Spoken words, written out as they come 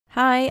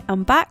Hi,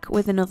 I'm back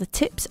with another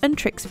tips and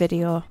tricks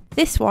video.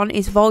 This one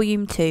is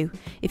volume 2.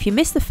 If you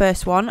missed the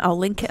first one, I'll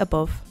link it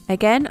above.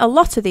 Again, a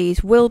lot of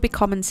these will be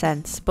common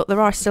sense, but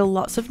there are still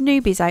lots of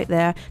newbies out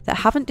there that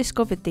haven't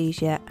discovered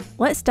these yet.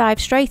 Let's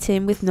dive straight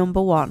in with number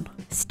 1,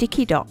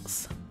 sticky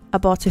dots. I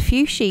bought a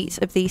few sheets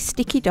of these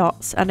sticky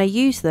dots and I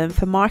use them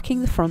for marking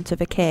the front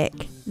of a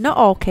cake. Not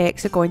all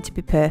cakes are going to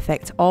be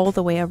perfect all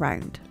the way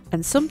around,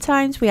 and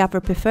sometimes we have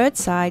a preferred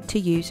side to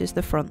use as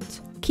the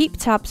front. Keep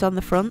tabs on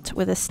the front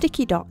with a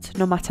sticky dot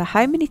no matter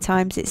how many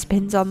times it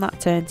spins on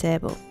that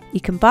turntable. You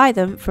can buy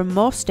them from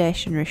most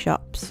stationery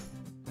shops.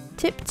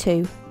 Tip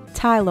 2.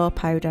 Tylo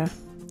powder.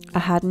 I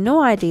had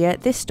no idea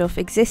this stuff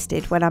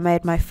existed when I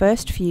made my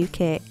first few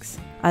cakes.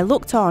 I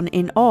looked on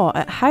in awe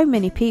at how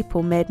many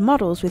people made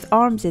models with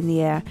arms in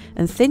the air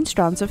and thin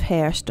strands of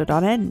hair stood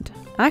on end.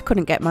 I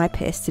couldn't get my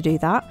paste to do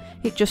that,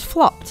 it just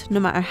flopped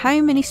no matter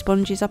how many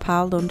sponges I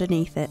piled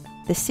underneath it.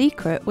 The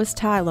secret was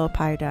Tylo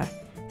powder,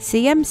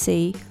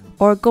 CMC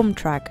or gum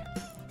trag.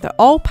 They're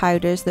all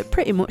powders that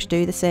pretty much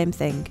do the same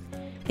thing.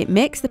 It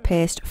makes the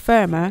paste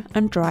firmer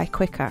and dry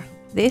quicker.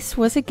 This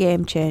was a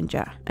game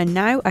changer, and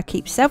now I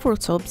keep several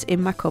tubs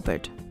in my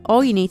cupboard.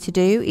 All you need to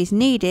do is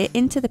knead it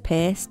into the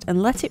paste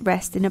and let it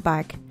rest in a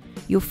bag.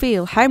 You'll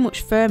feel how much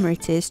firmer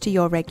it is to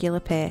your regular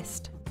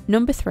paste.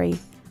 Number 3.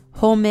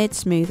 Homemade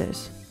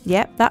smoothers.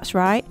 Yep, that's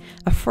right,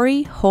 a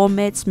free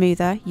homemade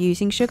smoother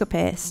using sugar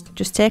paste.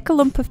 Just take a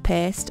lump of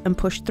paste and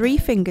push 3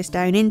 fingers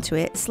down into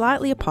it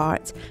slightly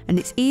apart, and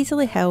it's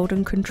easily held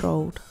and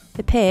controlled.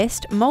 The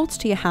paste moulds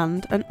to your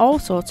hand and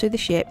also to the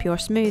shape you're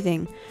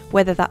smoothing,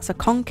 whether that's a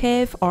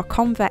concave or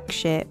convex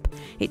shape.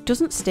 It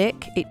doesn't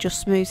stick, it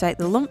just smooths out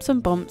the lumps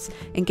and bumps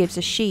and gives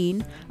a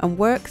sheen and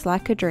works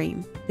like a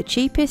dream. The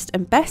cheapest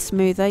and best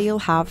smoother you'll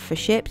have for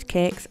shaped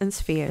cakes and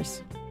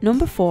spheres.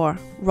 Number 4.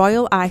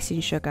 Royal icing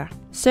sugar.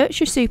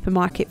 Search your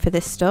supermarket for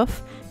this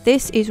stuff.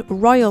 This is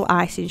royal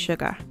icing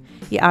sugar.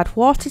 You add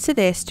water to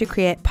this to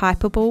create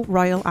pipeable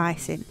royal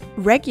icing.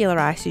 Regular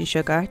icing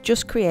sugar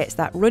just creates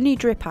that runny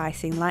drip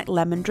icing like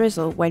lemon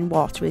drizzle when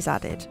water is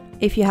added.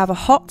 If you have a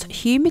hot,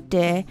 humid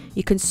day,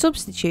 you can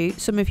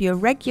substitute some of your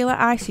regular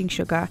icing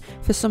sugar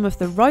for some of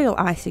the royal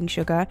icing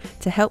sugar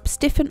to help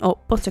stiffen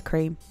up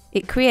buttercream.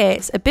 It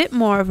creates a bit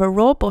more of a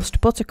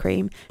robust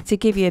buttercream to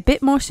give you a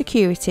bit more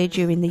security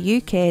during the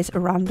UK's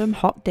random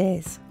hot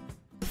days.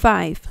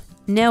 5.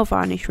 Nail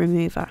varnish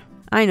remover.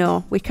 I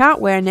know, we can't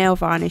wear nail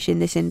varnish in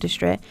this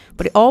industry,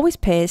 but it always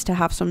pays to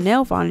have some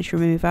nail varnish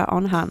remover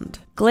on hand.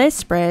 Glaze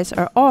sprays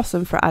are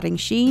awesome for adding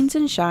sheens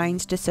and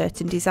shines to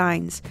certain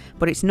designs,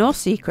 but it's no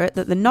secret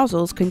that the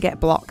nozzles can get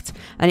blocked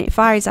and it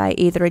fires out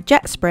either a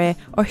jet spray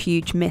or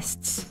huge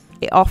mists.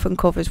 It often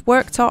covers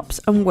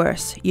worktops and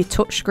worse, your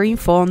touchscreen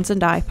phones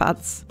and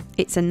iPads.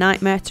 It's a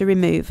nightmare to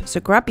remove, so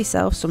grab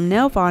yourself some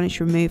nail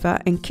varnish remover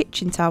and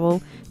kitchen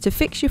towel to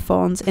fix your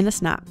phones in a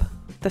snap.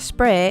 The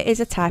spray is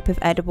a type of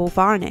edible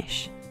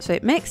varnish, so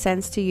it makes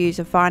sense to use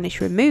a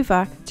varnish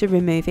remover to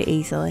remove it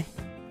easily.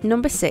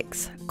 Number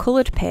 6.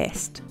 Coloured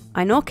paste.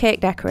 I know cake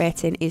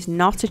decorating is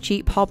not a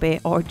cheap hobby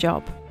or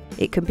job.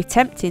 It can be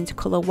tempting to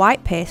colour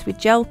white paste with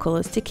gel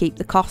colours to keep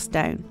the cost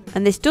down,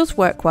 and this does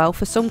work well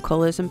for some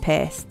colours and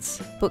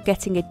pastes, but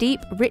getting a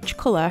deep, rich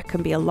colour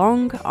can be a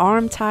long,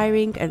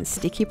 arm-tiring and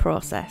sticky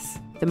process.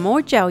 The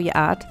more gel you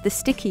add, the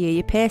stickier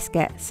your paste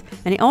gets,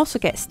 and it also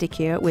gets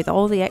stickier with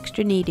all the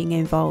extra kneading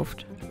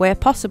involved. Where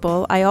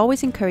possible, I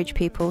always encourage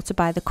people to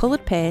buy the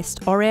coloured paste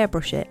or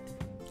airbrush it.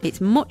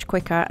 It's much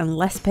quicker and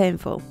less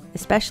painful,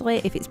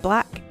 especially if it's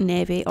black,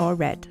 navy or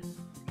red.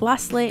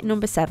 Lastly,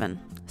 number 7.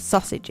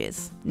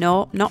 Sausages.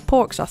 No, not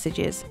pork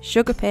sausages,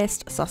 sugar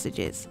paste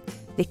sausages.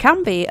 They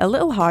can be a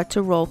little hard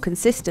to roll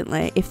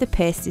consistently if the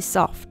paste is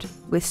soft,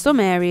 with some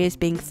areas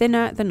being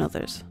thinner than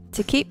others.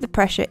 To keep the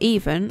pressure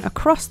even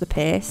across the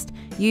paste,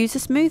 use a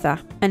smoother,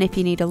 and if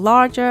you need a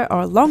larger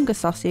or longer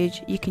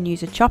sausage, you can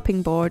use a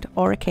chopping board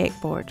or a cake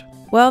board.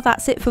 Well,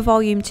 that's it for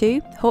volume 2.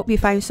 Hope you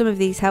found some of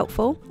these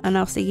helpful, and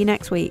I'll see you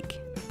next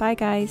week. Bye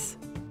guys.